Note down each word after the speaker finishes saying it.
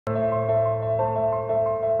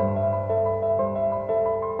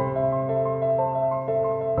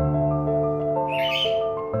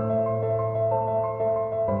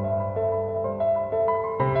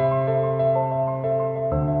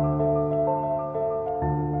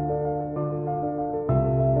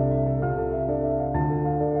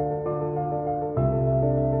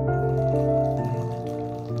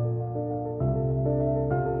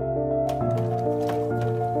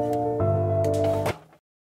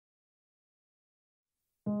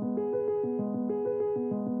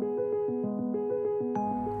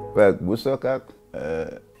Bak bu sokak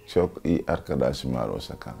çok iyi arkadaşım var o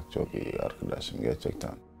sokak. Çok iyi arkadaşım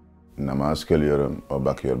gerçekten. Namaz kılıyorum, o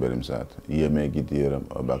bakıyor benim saat. Yemeğe gidiyorum,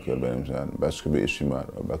 o bakıyor benim saat. Başka bir işim var,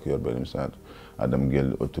 o bakıyor benim saat. Adam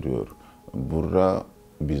geldi oturuyor. Burada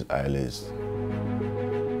biz aileyiz.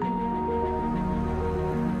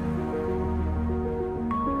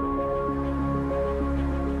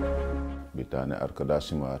 Bir tane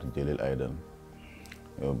arkadaşım var, Celil Aydın.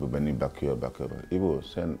 Bu beni bakıyor. İbo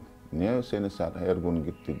sen niye senin saat her gün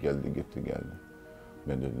gitti geldi.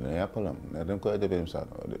 Ben dedim ne yapalım? Nereden koydu benim saat?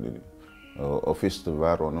 O dedi, ofiste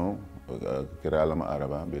var onu, kiralama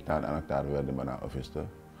araba, bir tane anahtar verdi bana ofiste.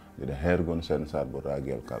 Dedi her gün senin saat buraya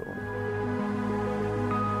gel kal onu.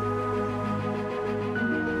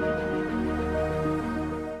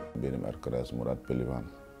 Benim arkadaş Murat Pelivan.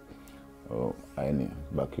 O aynı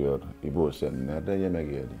bakıyor, İbo sen nerede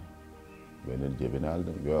yemek yedin? Beni cebine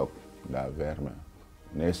aldım, yok daha verme.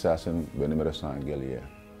 Ne istersen benim restorana gel ye.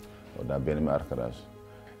 O da benim arkadaş.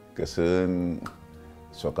 Kızın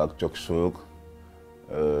sokak çok soğuk.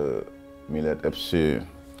 Millet hepsi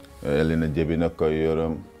elini cebine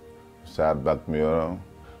koyuyorum. Saat bakmıyorum.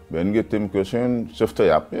 Ben gittim kışın sıfta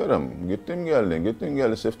yapmıyorum. Gittim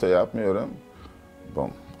geldi sıfta yapmıyorum.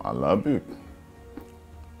 Bon, Allah büyük.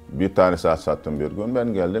 Bir tane saat sattım bir gün.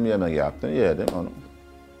 Ben geldim yemek yaptım, yedim onu.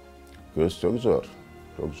 Kız çok zor.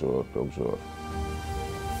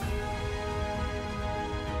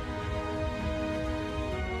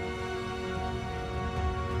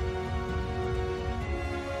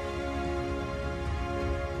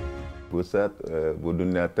 Bu saat bu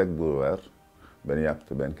dünya tek bu var.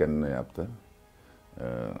 Ben kendine yaptı.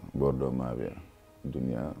 Bordo mavi.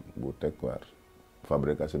 Dünya bu tek var.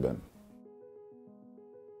 Fabrikası ben.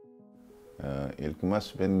 İlk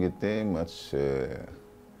maç ben gittim maç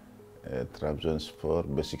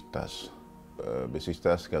Trabzonspor Beşiktaş.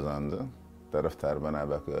 Beşiktaş kazandı. Taraftar bana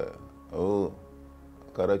bakıyor. O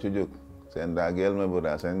kara çocuk sen daha gelme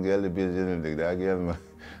buraya. Sen geldi biz yenildik daha gelme.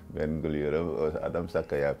 Ben gülüyorum. O adam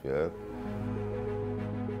şaka yapıyor.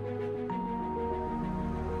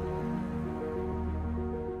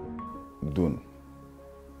 Dün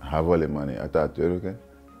havalimanı Atatürk'e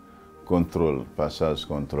kontrol, pasaj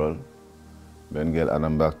kontrol. Ben gel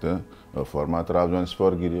adam baktı. Forma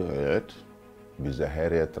Trabzonspor gidiyor. Evet. Bize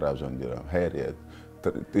her yer Trabzon diyorum. Her yer.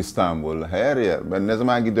 İstanbul, her yer. Ben ne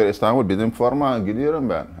zaman gidiyorum İstanbul? Bizim forma gidiyorum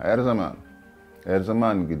ben. Her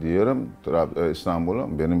zaman gidiyorum İstanbul'a.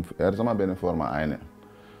 Her zaman benim forma aynı.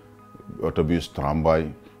 Otobüs, tramvay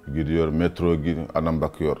gidiyor, metro gidiyor. Adam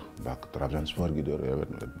bakıyor. Bak Trabzonspor gidiyor. Evet,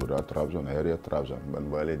 burada Trabzon, her yer Trabzon.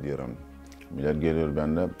 Ben böyle diyorum. Millet geliyor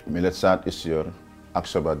bende. Millet saat istiyor.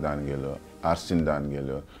 Aksabat'tan geliyor. Arsin'den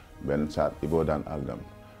geliyor. Ben saat İbo'dan aldım.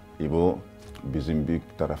 İbo bizim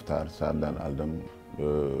büyük taraftar saatten aldım.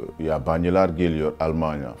 Yabancılar geliyor,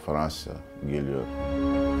 Almanya, Fransa geliyor.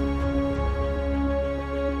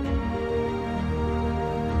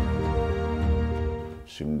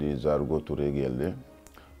 Şimdi Zargo Ture geldi.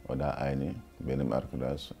 O da aynı, benim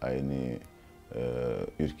arkadaş, aynı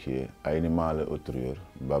ülke, aynı mahalle oturuyor.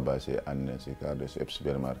 Babası, annesi, kardeşi, hepsi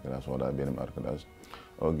benim arkadaş, o da benim arkadaş.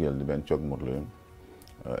 O geldi, ben çok mutluyum.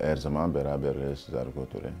 Her zaman beraberiz Zargo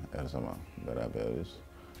Ture, her zaman beraberiz.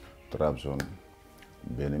 Trabzon,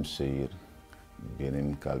 benim şehir,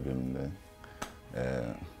 benim kalbimde.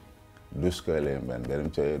 Düzköylüyüm ben,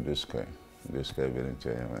 benim köy Düzköy. Düzköy benim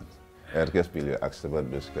köyüm. Herkes biliyor, Aksabat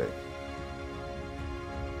Düzköy.